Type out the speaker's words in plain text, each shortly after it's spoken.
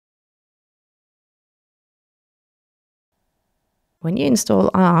When you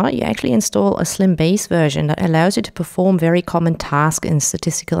install R, you actually install a slim base version that allows you to perform very common tasks in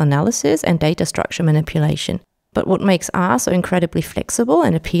statistical analysis and data structure manipulation. But what makes R so incredibly flexible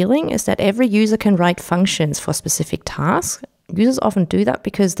and appealing is that every user can write functions for specific tasks. Users often do that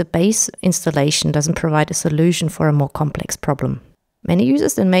because the base installation doesn't provide a solution for a more complex problem. Many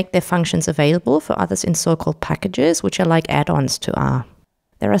users then make their functions available for others in so-called packages, which are like add-ons to R.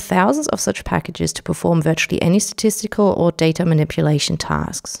 There are thousands of such packages to perform virtually any statistical or data manipulation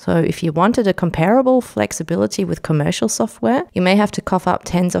tasks. So if you wanted a comparable flexibility with commercial software, you may have to cough up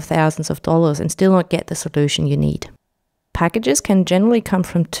tens of thousands of dollars and still not get the solution you need. Packages can generally come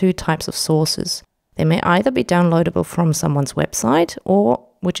from two types of sources. They may either be downloadable from someone's website or,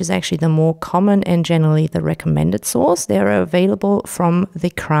 which is actually the more common and generally the recommended source, they are available from the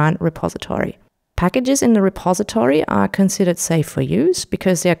CRAN repository. Packages in the repository are considered safe for use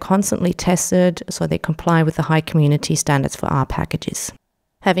because they are constantly tested, so they comply with the high community standards for R packages.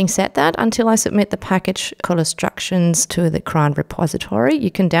 Having said that, until I submit the package Collostructions to the CRAN repository, you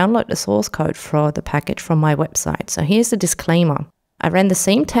can download the source code for the package from my website. So here's the disclaimer. I ran the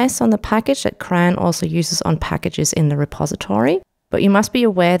same tests on the package that CRAN also uses on packages in the repository, but you must be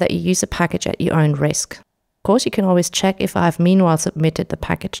aware that you use the package at your own risk. Of course, you can always check if I have meanwhile submitted the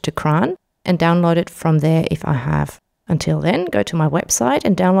package to CRAN and download it from there if I have. Until then, go to my website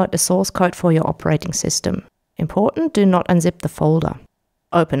and download the source code for your operating system. Important, do not unzip the folder.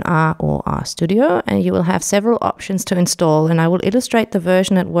 Open R or RStudio and you will have several options to install, and I will illustrate the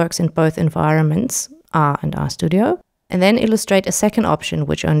version that works in both environments, R and RStudio, and then illustrate a second option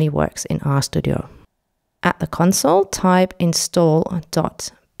which only works in RStudio. At the console, type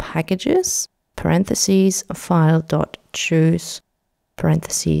install.packages, parentheses, file.choose,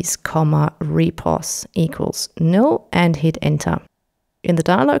 parentheses, comma, repos equals nil, and hit enter. In the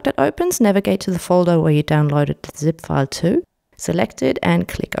dialog that opens, navigate to the folder where you downloaded the zip file to, select it and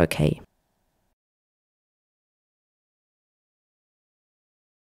click OK.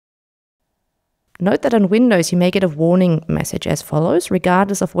 Note that on Windows you may get a warning message as follows,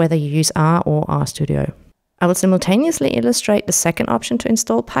 regardless of whether you use R or RStudio. I will simultaneously illustrate the second option to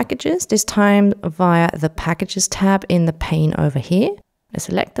install packages, this time via the Packages tab in the pane over here.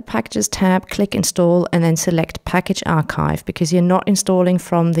 Select the Packages tab, click Install, and then select Package Archive because you're not installing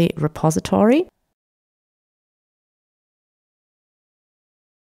from the repository.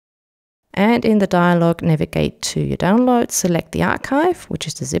 And in the dialog, navigate to your download, select the archive, which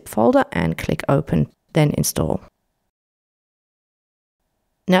is the zip folder, and click Open, then Install.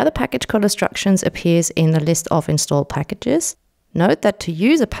 Now the package Collostructions appears in the list of installed packages. Note that to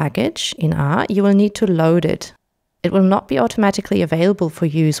use a package in R, you will need to load it. It will not be automatically available for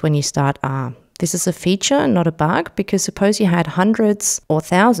use when you start R. This is a feature, not a bug, because suppose you had hundreds or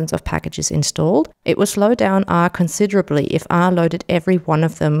thousands of packages installed, it will slow down R considerably if R loaded every one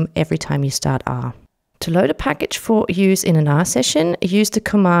of them every time you start R. To load a package for use in an R session, use the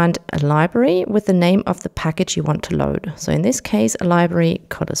command library with the name of the package you want to load. So in this case, a library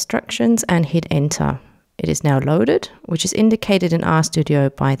Collostructions, and hit enter. It is now loaded, which is indicated in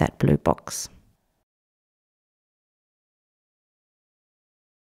RStudio by that blue box.